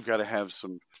 Now you've got to have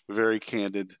some very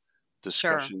candid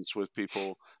Sure. discussions with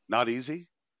people. Not easy.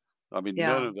 I mean,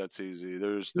 none Yeah. of that's easy.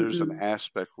 There's an Mm-mm.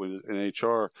 aspect in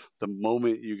HR, the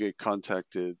moment you get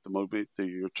contacted, the moment that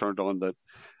you're turned on that,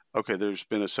 okay, there's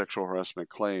been a sexual harassment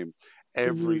claim, Mhm.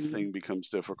 everything becomes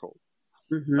difficult.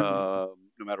 Mhm.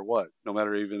 No matter what, no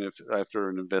matter even if after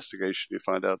an investigation you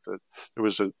find out that there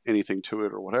wasn't anything to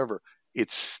it or whatever,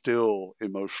 it's still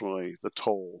emotionally the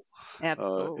toll is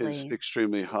Absolutely.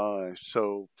 extremely high.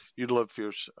 So you'd love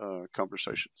fierce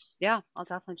conversations. Yeah, I'll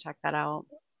definitely check that out.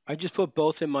 I just put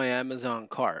both in my Amazon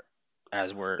cart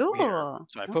as we're here. Ooh,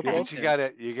 So I put Yeah, okay. but both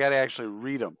in. you gotta actually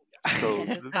read them. You So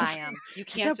can't just buy them. You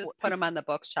can't Step just put them on the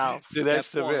bookshelf. step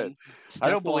that's the bit. one, I step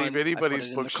don't believe one, I put anybody's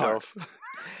it in the cart. bookshelf.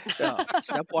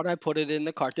 Step one, I put it in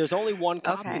the cart. There's only one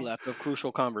copy Okay. left of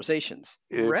Crucial Conversations.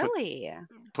 Yeah, Really?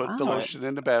 put the So Wow. lotion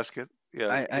in the basket. Yeah,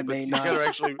 I but may not.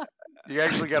 you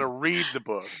actually got to read the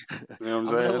book. You know what I'm I'm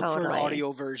gonna saying? look for an Totally.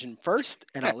 audio version first,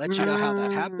 and I'll let you know how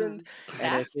that happened. Mm,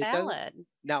 And if that's it doesn't, valid.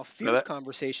 now No, Fierce that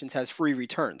Conversations has free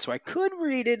return, so I could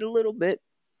read it a little bit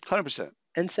 100%.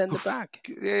 and send it back.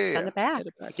 Yeah, yeah, Send yeah. it back. Get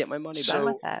it back. Get my money Done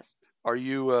back. with So, it. are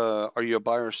you a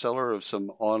buyer or seller of some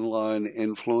online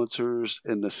influencers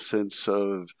in the sense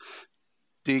of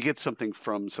do you get something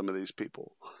from some of these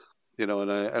people? And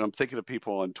I'm thinking of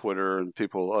people on Twitter and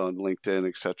people on LinkedIn,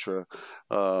 etc.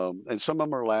 And some of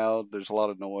them are loud. There's a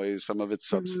lot of noise. Some of it's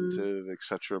Hmm. substantive,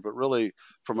 etc. But really,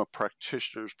 from a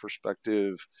practitioner's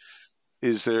perspective,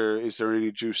 is there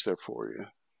any juice there for you?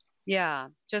 Yeah,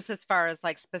 just as far as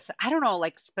like I don't know,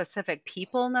 like specific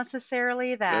people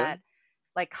necessarily Yeah, that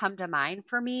like come to mind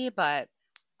for me, but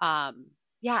um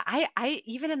yeah, I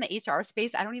even in the HR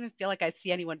space, I don't even feel like I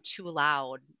see anyone too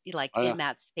loud like I know. in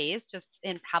that space, just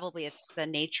in probably it's the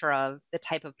nature of the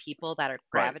type of people that are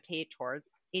Right. gravitate towards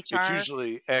It's HR.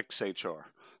 usually ex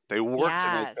HR. They worked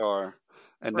in HR, Yes.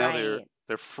 and now they're Right.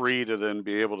 they're free to then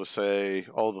be able to say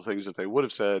all the things that they would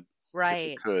have said if they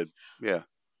Right. could. Yeah.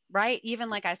 Right. Even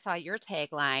like I saw your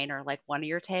tagline or like one of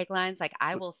your taglines, like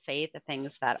I will say the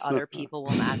things that other people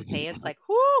will not say. It's like,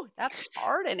 whoo, that's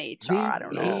hard in HR. I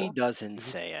don't He know. doesn't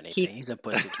say Keep, anything. He's a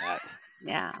pussycat.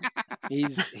 yeah.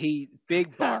 He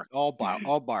big bark, all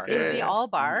bark. Is he Yeah, all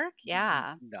bark?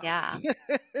 Yeah. No. Yeah. He'll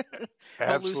loosen the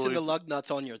absolutely. lug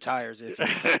nuts on your tires if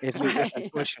you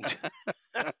Right. push him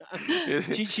to.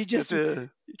 It- she it's just a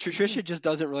Tricia just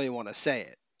doesn't really want to say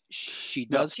it. She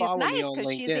no, does She's follow me nice on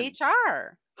because she's LinkedIn.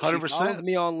 HR. hundred She follows percent.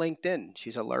 me on LinkedIn.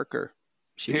 She's a lurker.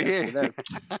 She gets Yeah, me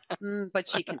there. But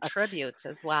she contributes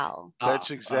as well. Oh,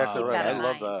 that's exactly Keep right. that I in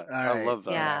love mind. that. all I right. love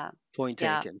that. Yeah. Yeah. Point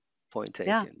Yeah. taken. Point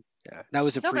Yeah. taken. Yeah. That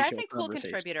was a No, but I pre-show think cool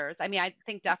conversation. contributors. I mean, I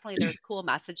think definitely there's cool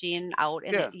messaging out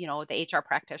in the, Yeah, the HR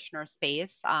practitioner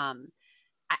space.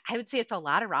 I would say it's a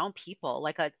lot around people.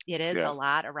 Like it is a yeah.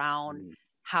 lot around Mm.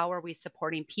 how are we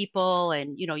supporting people,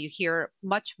 and you hear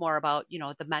much more about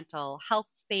the mental health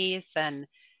space, and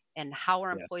and how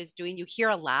are Yeah. employees doing. You hear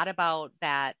a lot about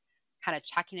that, kind of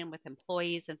checking in with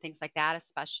employees and things like that,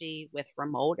 especially with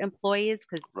remote employees,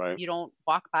 because Right. you don't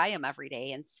walk by them every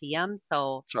day and see them.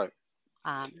 So That's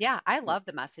right. yeah, I love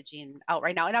the messaging out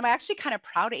right now. And I'm actually kind of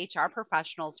proud of HR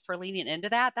professionals for leaning into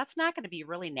that. That's not going to be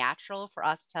really natural for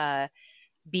us to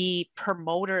be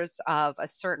promoters of a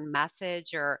certain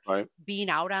message or Right. being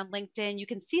out on LinkedIn. You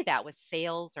can see that with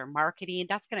sales or marketing.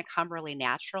 That's going to come really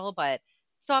natural. But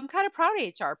so I'm kind of proud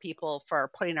of HR people for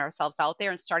putting ourselves out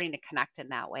there and starting to connect in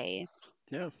that way.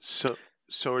 Yeah. So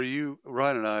are you,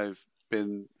 Ryan and I have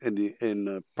been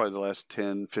in probably the last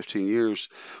 10, 15 years,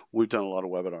 we've done a lot of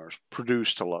webinars,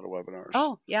 produced a lot of webinars.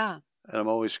 Oh, yeah. And I'm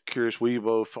always curious, we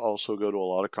both also go to a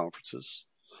lot of conferences.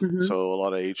 Mm-hmm. So a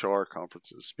lot of HR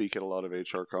conferences, speak at a lot of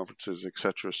HR conferences, et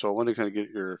cetera. So I want to kind of get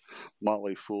your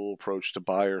Motley Fool approach to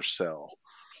buy or sell.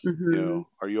 Mm-hmm. You know,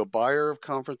 are you a buyer of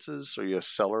conferences? Are you a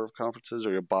seller of conferences?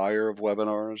 Are you a buyer of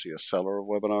webinars? Are you a seller of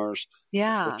webinars?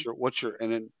 Yeah, What's your,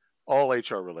 and then all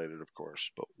HR related, of course,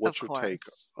 but of what's your take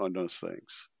course. on those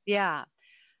things? Yeah.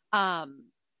 I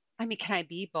mean, can I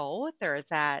be both, or is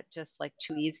that just like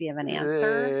too easy of an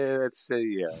answer? Let's say,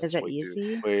 yeah, Is it's it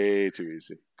easy? way too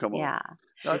easy. Come on. Yeah.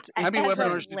 How many As of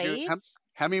webinars did you, late,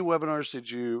 how many webinars did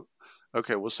you,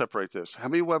 okay, we'll separate this. How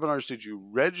many webinars did you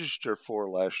register for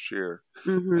last year?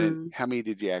 And then mm-hmm. how many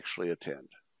did you actually attend?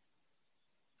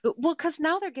 Well, because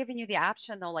now they're giving you the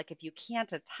option though, like if you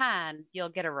can't attend, you'll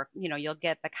get you'll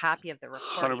get the copy of the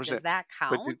recording. Does 100%. that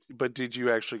count? But did you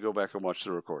actually go back and watch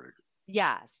the recording?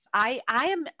 Yes.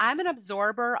 I'm an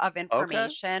absorber of Okay.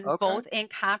 information Okay. both in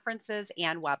conferences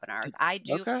and webinars. I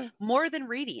do Okay. more than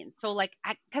reading. So like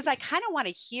because I kind of want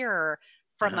to hear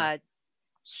from Uh-huh. a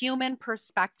human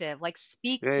perspective, like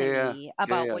speak Yeah, to yeah, me yeah,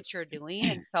 about yeah. what you're doing.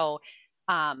 And so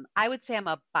I would say I'm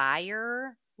a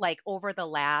buyer, like over the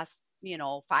last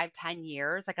 5-10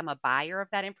 years, like I'm a buyer of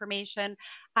that information.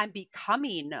 I'm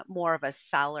becoming more of a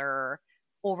seller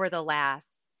over the last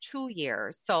 2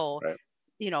 years. So Right.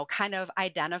 kind of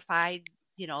identified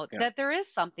Yeah. that there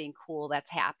is something cool that's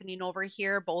happening over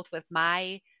here, both with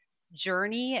my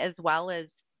journey as well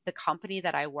as the company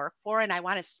that I work for. And I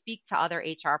want to speak to other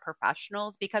HR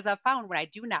professionals because I've found when I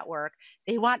do network,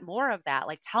 they want more of that.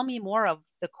 Like, tell me more of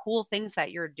the cool things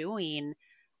that you're doing.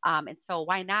 And so,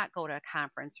 why not go to a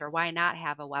conference or why not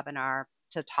have a webinar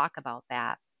to talk about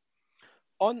that?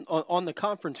 On the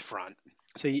conference front,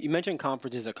 so you mentioned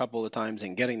conferences a couple of times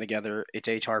and getting together. It's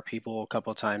HR people a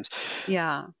couple of times.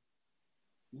 Yeah.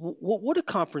 What do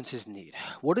conferences need?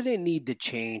 What do they need to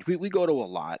change? We go to a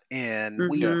lot, and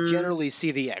we Yeah. Mm-hmm. generally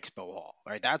see the expo hall,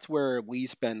 right? That's where we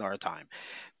spend our time.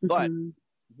 But Mm-hmm.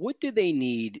 what do they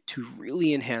need to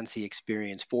really enhance the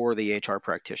experience for the HR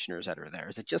practitioners that are there?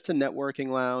 Is it just a networking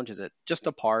lounge? Is it just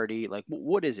a party? Like,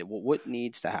 what is it? What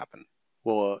needs to happen?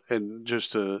 Well, and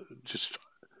just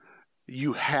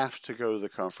you have to go to the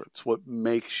conference. What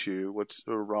makes you,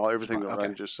 everything that Okay.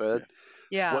 Ryan just said,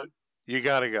 Yeah. what you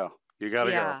got to go. You got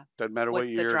to go. Yeah. Doesn't matter what What's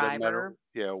the year, doesn't matter. driver?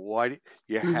 Yeah. Why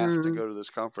you have to Mm-hmm. go to this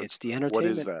conference? It's the What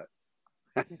is entertainment.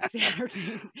 that? It's the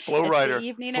entertainment. Flow It's the rider.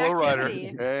 evening Flow rider.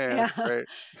 activity. Yeah. Yeah.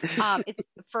 Right. It's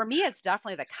for me, it's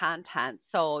definitely the content.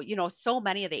 So, so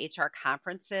many of the HR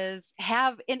conferences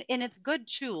have, and it's good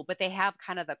too, but they have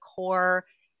kind of the core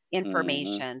Mm-hmm.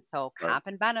 information. So Right. comp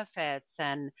and benefits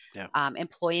and Yeah.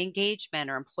 employee engagement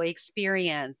or employee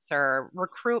experience or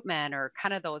recruitment or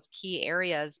kind of those key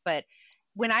areas. But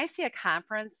when I see a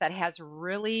conference that has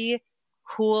really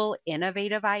cool,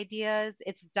 innovative ideas,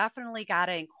 it's definitely got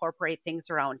to incorporate things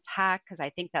around tech because I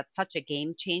think that's such a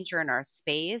game changer in our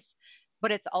space.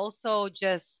 But it's also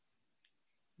just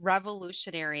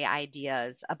revolutionary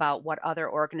ideas about what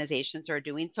other organizations are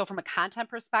doing. So, from a content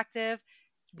perspective,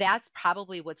 that's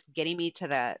probably what's getting me to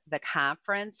the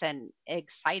conference and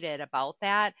excited about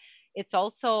that. It's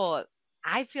also,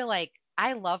 I feel like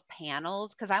I love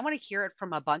panels because I want to hear it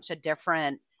from a bunch of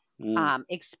different Mm.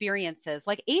 experiences.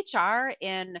 Like HR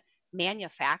in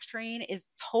manufacturing is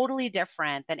totally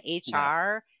different than Yeah.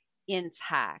 HR in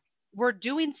tech. We're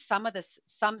doing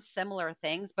some similar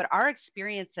things, but our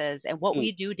experiences and what Mm.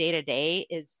 we do day to day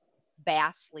is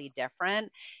vastly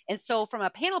different. And so, from a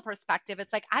panel perspective,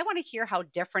 it's like I want to hear how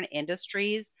different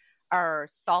industries are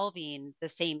solving the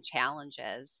same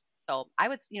challenges. So, I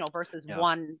would, versus Yeah.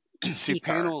 one See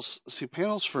speaker.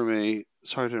 panels for me.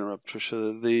 Sorry to interrupt,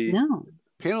 Tricia. The No.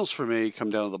 panels for me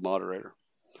come down to the moderator.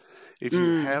 If you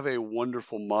Mm, have a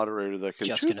wonderful moderator that can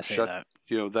Just gonna say shut,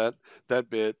 that. that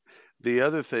bit. The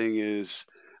other thing is,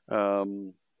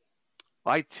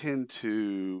 I tend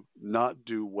to not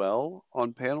do well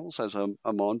on panels as I'm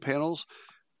on panels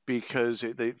because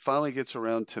it finally gets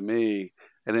around to me.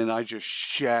 and then I just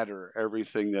shatter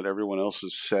everything that everyone else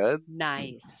has said.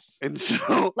 Nice. And so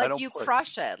I Like don't you play.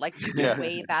 crush it. Like you do Yeah.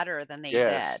 way better than they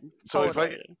Yes. did. So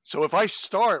Totally. if I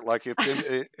start, like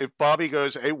if Bobby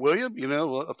goes, hey William,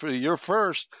 for your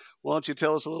first, why don't you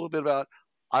tell us a little bit about?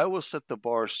 I will set the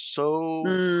bar so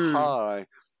high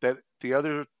that the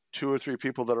other 2 or 3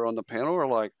 people that are on the panel are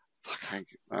like, fuck,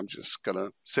 I'm just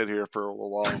gonna sit here for a little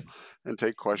while and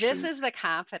take questions. This is the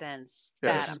confidence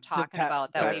Yes. that I'm talking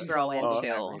about that we Patches grow level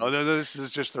into. on Oh no, this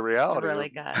is just the It's reality. really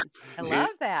good. I love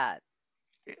that.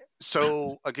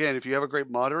 So again, if you have a great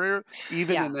moderator,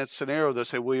 even Yeah. in that scenario, they'll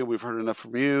say, William, we've heard enough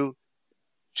from you.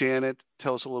 Janet,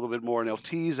 tell us a little bit more. And they'll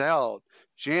tease out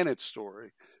Janet's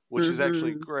story, which is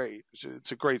actually great.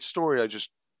 It's a great story.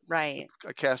 Right.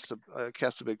 I cast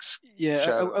a big Yeah,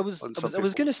 shadow I was on I some was I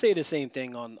was people. gonna say the same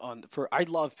thing for I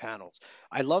love panels.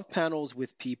 I love panels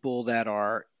with people that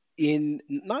are in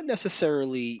not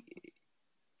necessarily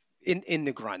in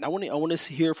the grind. I want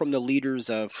to hear from the leaders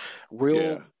of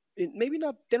real Yeah. maybe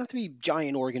not they don't have to be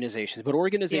giant organizations, but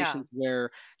organizations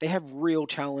where they have real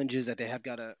challenges that they have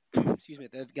got to excuse me,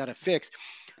 they've got to fix.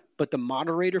 But the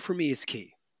moderator for me is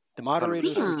key. The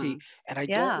moderators are 100%. key. And I don't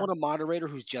Yeah. want a moderator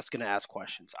who's just going to ask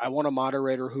questions. I want a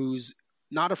moderator who's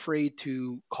not afraid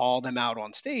to call them out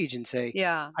on stage and say,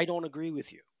 Yeah. I don't agree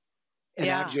with you, and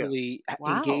Yeah. actually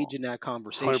Wow. engage in that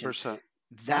conversation. 100%.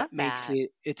 That Love makes that.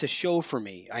 it's a show for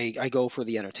me. I go for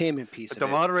the entertainment piece But of the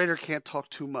it. moderator can't talk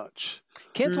too much.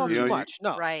 Can't talk too You much.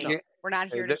 No, Right. no. can't. We're not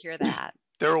here to hear that.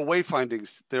 They're a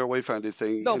wayfinding. They're a wayfinding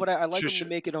thing. No, but I like them Tricia, to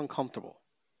make it uncomfortable.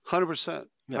 100%.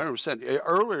 Yeah. 100%.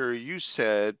 Earlier, you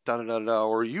said da da da da,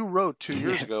 or you wrote 2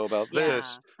 years ago about Yeah.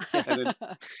 this, and then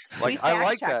We I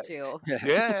like fact that. checked you.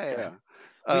 Yeah.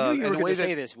 We knew you And were the going way to that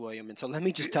say this, William, and so let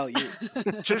me just tell you.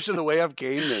 Trisha, the way I've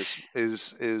gained this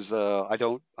is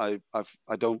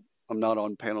I'm not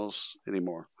on panels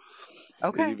anymore.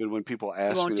 And Okay. even when people You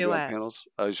ask me won't to be do on it. panels,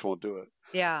 I just won't do it.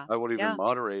 Yeah. I won't even Yeah.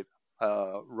 moderate.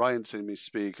 Ryan's seen me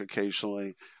speak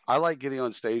occasionally. I like getting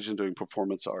on stage and doing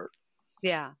performance art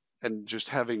Yeah. and just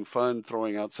having fun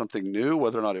throwing out something new,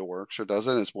 whether or not it works or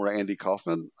doesn't. It's more Andy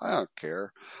Kaufman. I don't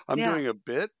care. I'm Yeah. doing a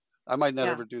bit. I might not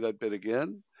Yeah. ever do that bit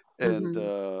again. And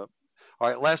all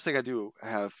right, last thing I do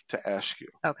have to ask you.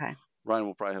 Okay. Ryan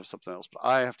will probably have something else, but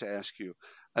I have to ask you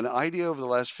an idea over the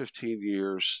last 15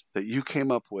 years that you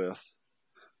came up with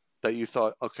that you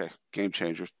thought, okay, game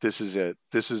changer. This is it.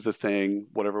 This is the thing.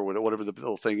 Whatever the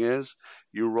little thing is,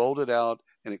 you rolled it out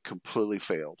and it completely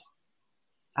failed.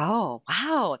 Oh,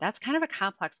 wow. That's kind of a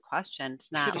complex question.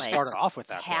 It's We should not have like started off with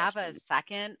that have a question.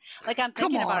 second. Like I'm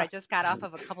Come thinking about, on. I just got off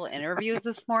of a couple of interviews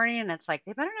this morning and it's like,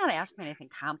 they better not ask me anything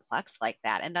complex like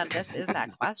that. And then this is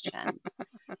that question.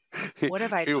 What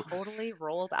have I totally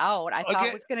rolled out? I thought Again,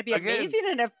 it was going to be again, amazing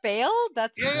and it failed.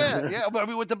 That's yeah. But I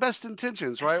mean, with the best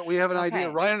intentions, right? We have an idea.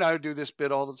 okay. Ryan and I do this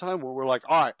bit all the time where we're like,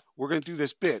 all right, we're going to do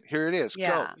this bit. Here it is. Go.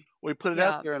 Yeah. We put it Yeah.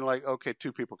 out there and like, okay,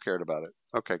 2 people cared about it.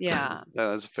 Okay, Yeah. that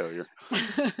was a failure.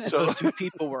 So those 2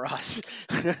 people were us.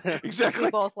 Exactly.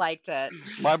 We both liked it.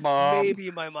 My mom.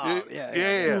 Maybe my mom.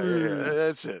 Yeah. Hmm.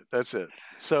 That's it.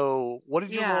 So, what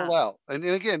did you roll Yeah. out? And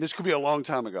again, this could be a long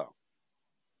time ago.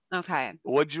 Okay.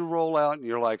 What did you roll out? And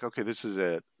you're like, okay, this is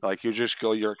it. Like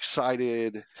you're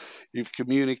excited, you've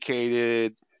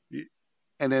communicated,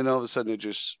 and then all of a sudden it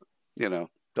just,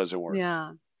 doesn't work.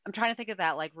 Yeah. I'm trying to think of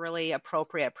that like really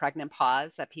appropriate pregnant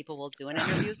pause that people will do in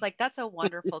interviews. Like, that's a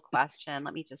wonderful question.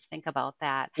 Let me just think about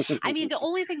that. I mean, the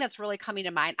only thing that's really coming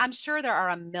to mind, I'm sure there are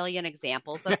a million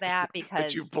examples of that That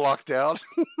because you've blocked out.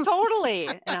 totally.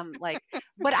 And I'm like,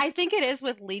 but I think it is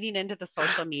with leading into the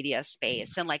social media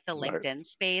space and like the Right. LinkedIn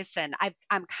space. And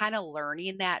I'm kind of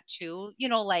learning that too.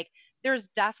 Like there's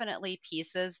definitely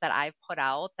pieces that I've put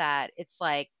out that it's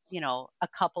like, a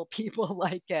couple people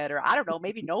like it, or I don't know,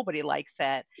 maybe nobody likes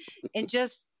it. And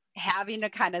just having to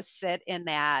kind of sit in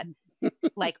that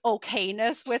like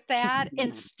okayness with that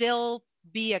and still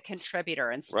be a contributor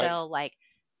and Right. still like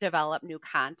develop new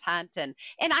content. And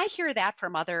I hear that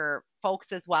from other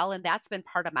folks as well. And that's been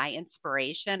part of my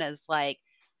inspiration is like,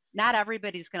 not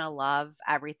everybody's going to love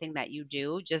everything that you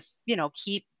do. Just,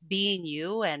 keep being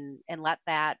you and let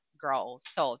that grow.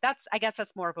 So I guess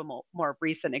that's more of a more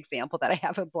recent example that I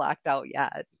haven't blocked out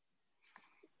yet.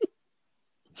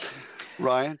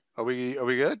 Ryan, are we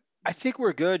good? I think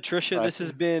we're good, Tricia. I This has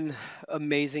think- been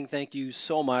amazing. Thank you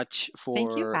so much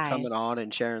Thank you, for guys. coming on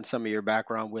and sharing some of your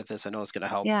background with us. I know it's going to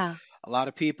help Yeah. a lot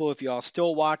of people. If y'all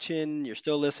still watching, you're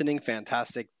still listening,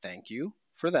 fantastic. Thank you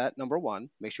for that. Number one,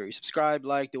 make sure you subscribe,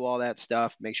 like, do all that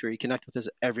stuff. Make sure you connect with us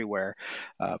everywhere.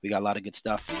 We got a lot of good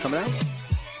stuff coming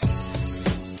out.